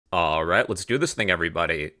Alright, let's do this thing,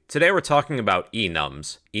 everybody. Today we're talking about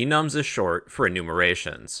enums. Enums is short for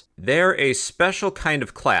enumerations. They're a special kind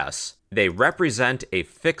of class. They represent a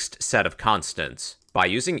fixed set of constants. By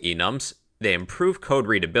using enums, they improve code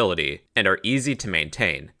readability and are easy to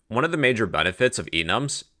maintain. One of the major benefits of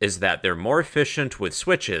enums is that they're more efficient with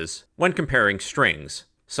switches when comparing strings.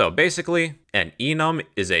 So basically, an enum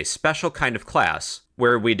is a special kind of class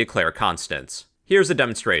where we declare constants. Here's a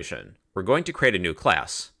demonstration. We're going to create a new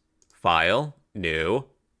class. File, New,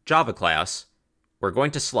 Java class. We're going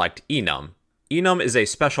to select enum. Enum is a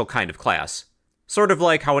special kind of class, sort of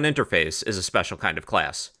like how an interface is a special kind of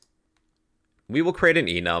class. We will create an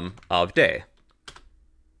enum of day.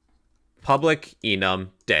 Public enum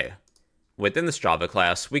day. Within this Java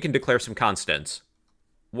class, we can declare some constants.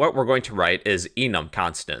 What we're going to write is enum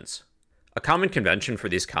constants. A common convention for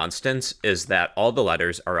these constants is that all the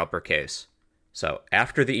letters are uppercase. So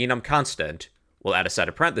after the enum constant, we'll add a set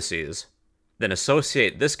of parentheses, then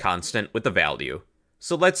associate this constant with the value.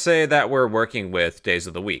 So let's say that we're working with days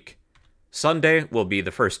of the week. Sunday will be the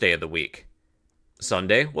first day of the week.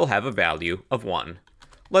 Sunday will have a value of 1.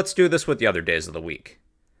 Let's do this with the other days of the week.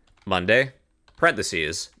 Monday,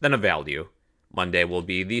 parentheses, then a value. Monday will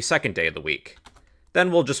be the second day of the week.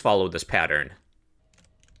 Then we'll just follow this pattern.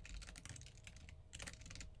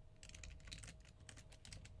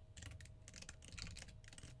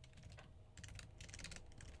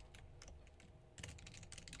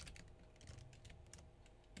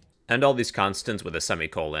 End all these constants with a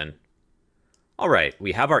semicolon. Alright,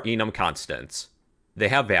 we have our enum constants. They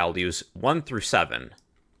have values 1 through 7.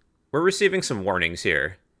 We're receiving some warnings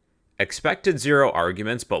here. Expected 0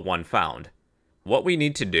 arguments but 1 found. What we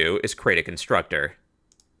need to do is create a constructor.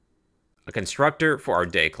 A constructor for our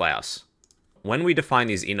day class. When we define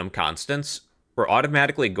these enum constants, we're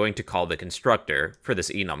automatically going to call the constructor for this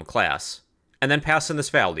enum class, and then pass in this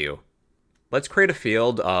value. Let's create a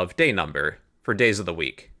field of day number for days of the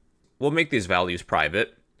week. We'll make these values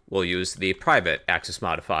private. We'll use the private access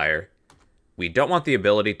modifier. We don't want the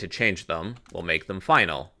ability to change them. We'll make them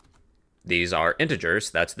final. These are integers,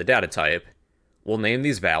 that's the data type. We'll name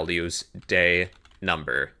these values day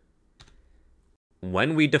number.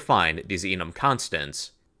 When we define these enum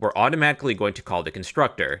constants, we're automatically going to call the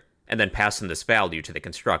constructor and then pass in this value to the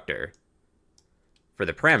constructor. For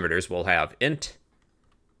the parameters, we'll have int,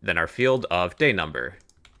 then our field of day number.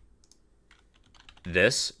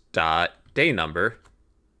 This dot day number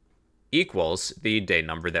equals the day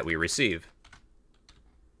number that we receive.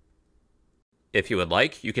 If you would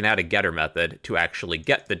like, you can add a getter method to actually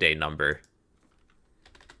get the day number.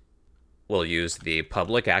 We'll use the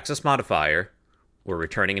public access modifier. We're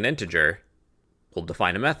returning an integer. We'll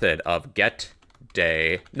define a method of get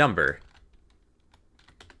day number.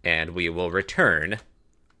 And we will return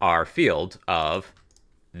our field of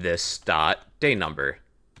this dot day number.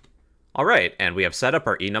 Alright, and we have set up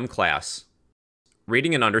our enum class.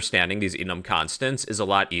 Reading and understanding these enum constants is a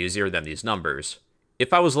lot easier than these numbers.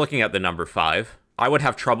 If I was looking at the number 5, I would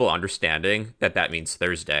have trouble understanding that that means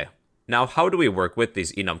Thursday. Now, how do we work with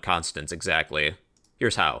these enum constants exactly?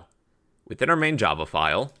 Here's how. Within our main Java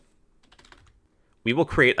file, we will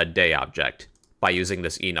create a day object by using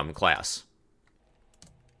this enum class.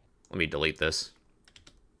 Let me delete this.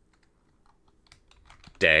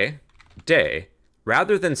 Day.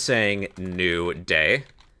 Rather than saying new day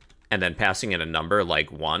and then passing in a number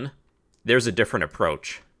like 1, there's a different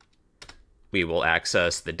approach. We will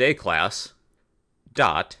access the day class,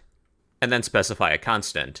 dot, and then specify a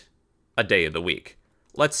constant, a day of the week.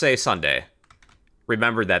 Let's say Sunday.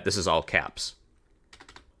 Remember that this is all caps.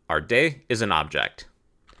 Our day is an object.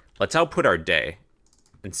 Let's output our day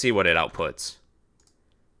and see what it outputs.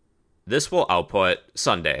 This will output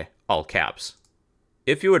Sunday, all caps.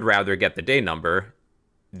 If you would rather get the day number,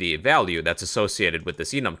 the value that's associated with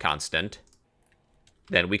this enum constant,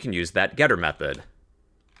 then we can use that getter method.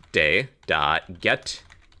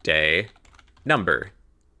 Day.getDayNumber.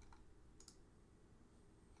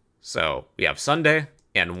 So we have Sunday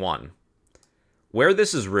and 1. Where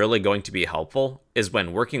this is really going to be helpful is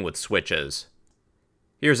when working with switches.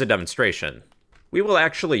 Here's a demonstration. We will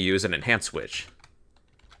actually use an enhanced switch.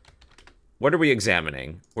 What are we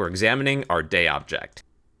examining? We're examining our day object.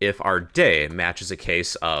 If our day matches a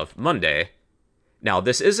case of Monday, now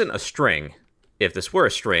this isn't a string. If this were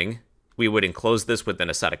a string, we would enclose this within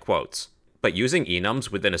a set of quotes. But using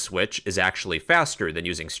enums within a switch is actually faster than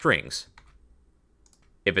using strings.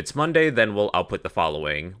 If it's Monday, then we'll output the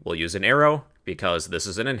following. We'll use an arrow, because this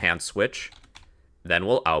is an enhanced switch. Then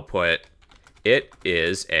we'll output, it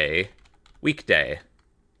is a weekday.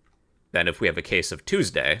 Then if we have a case of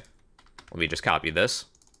Tuesday, let me just copy this.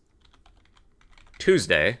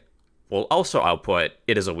 Tuesday will also output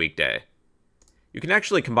it is a weekday. You can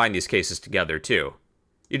actually combine these cases together too.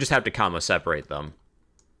 You just have to comma separate them.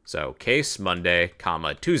 So case Monday,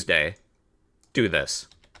 comma Tuesday, do this.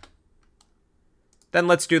 Then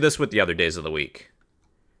let's do this with the other days of the week.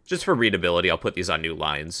 Just for readability, I'll put these on new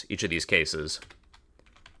lines, each of these cases.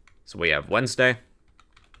 So we have Wednesday,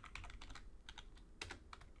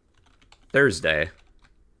 Thursday,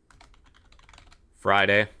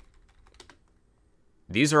 Friday.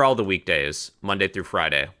 These are all the weekdays, Monday through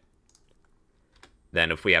Friday.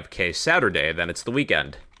 Then if we have case Saturday, then it's the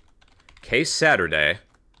weekend. Case Saturday,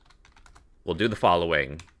 we'll do the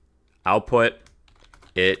following. Output,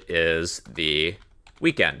 it is the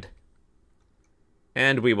weekend.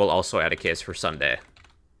 And we will also add a case for Sunday.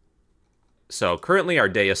 So currently our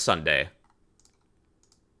day is Sunday.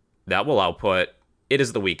 That will output, it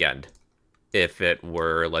is the weekend. If it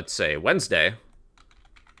were, let's say, Wednesday,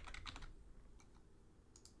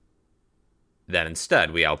 then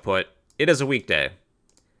instead we output, it is a weekday.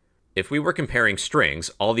 If we were comparing strings,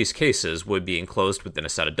 all these cases would be enclosed within a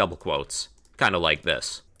set of double quotes, kind of like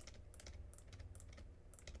this.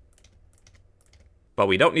 But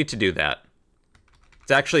we don't need to do that.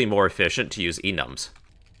 It's actually more efficient to use enums.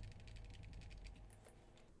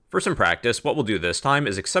 For some practice, what we'll do this time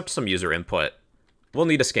is accept some user input. We'll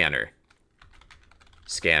need a scanner.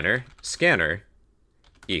 Scanner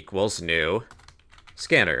equals new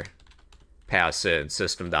scanner. Pass in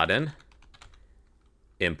system.in.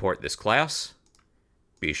 Import this class.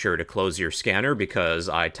 Be sure to close your scanner because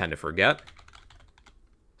I tend to forget.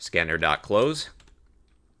 Scanner.close.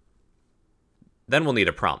 Then we'll need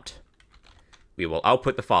a prompt. We will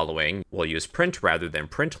output the following. We'll use print rather than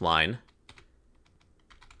print line.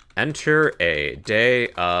 Enter a day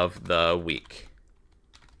of the week.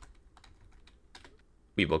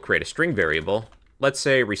 We will create a string variable, let's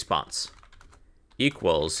say response,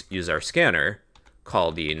 equals, use our scanner,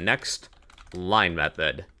 call the next line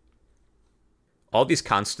method. All these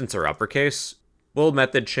constants are uppercase. We'll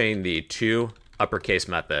method chain the to uppercase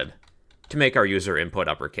method to make our user input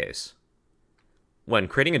uppercase. When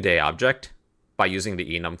creating a day object, by using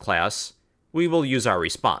the enum class, we will use our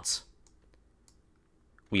response.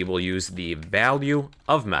 We will use the value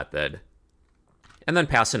of method, and then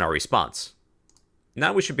pass in our response.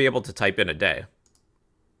 Now we should be able to type in a day.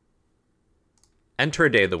 Enter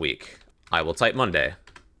a day of the week. I will type Monday.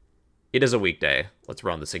 It is a weekday. Let's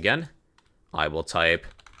run this again. I will type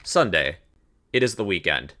Sunday. It is the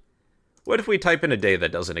weekend. What if we type in a day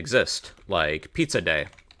that doesn't exist, like pizza day?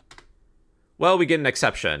 Well, we get an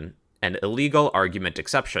exception, an illegal argument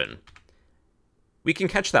exception. We can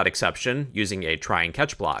catch that exception using a try and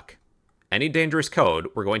catch block. Any dangerous code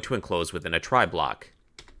we're going to enclose within a try block.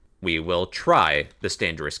 We will try this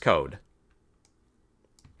dangerous code.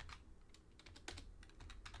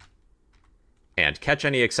 And catch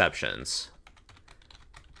any exceptions.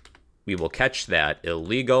 We will catch that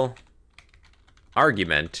illegal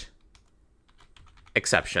argument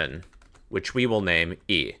exception, which we will name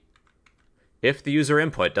E. If the user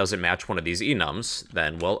input doesn't match one of these enums,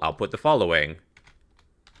 then we'll output the following.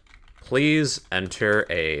 Please enter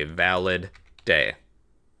a valid day.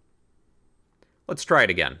 Let's try it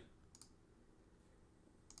again.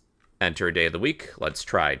 Enter a day of the week. Let's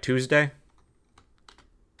try Tuesday.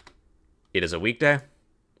 It is a weekday.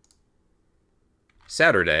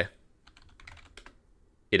 Saturday.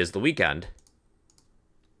 It is the weekend.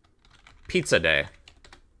 Pizza day.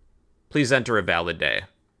 Please enter a valid day.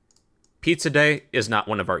 Pizza day is not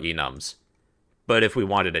one of our enums, but if we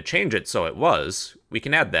wanted to change it so it was, we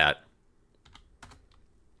can add that.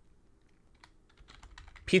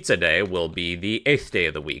 Pizza day will be the 8th day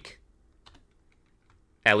of the week.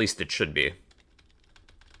 At least it should be.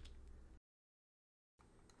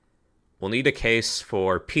 We'll need a case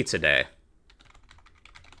for pizza day.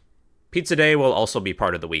 Pizza day will also be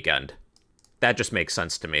part of the weekend. That just makes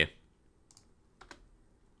sense to me.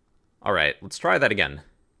 Alright, let's try that again.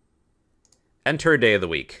 Enter a day of the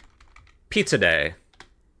week. Pizza day.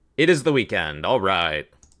 It is the weekend, alright.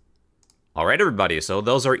 Alright everybody, so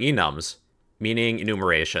those are enums, meaning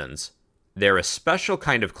enumerations. They're a special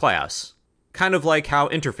kind of class, kind of like how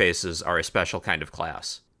interfaces are a special kind of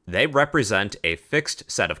class. They represent a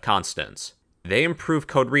fixed set of constants. They improve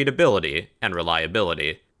code readability and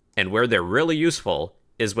reliability, and where they're really useful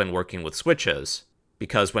is when working with switches,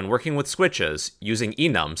 because when working with switches, using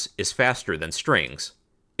enums is faster than strings.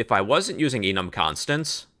 If I wasn't using enum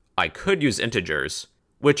constants, I could use integers,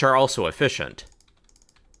 which are also efficient.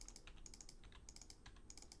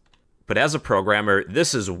 But as a programmer,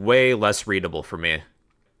 this is way less readable for me.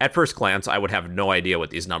 At first glance, I would have no idea what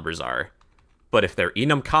these numbers are. But if they're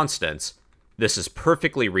enum constants, This is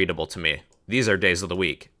perfectly readable to me. These are days of the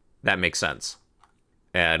week. That makes sense.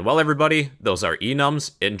 And well, everybody, those are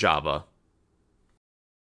enums in Java.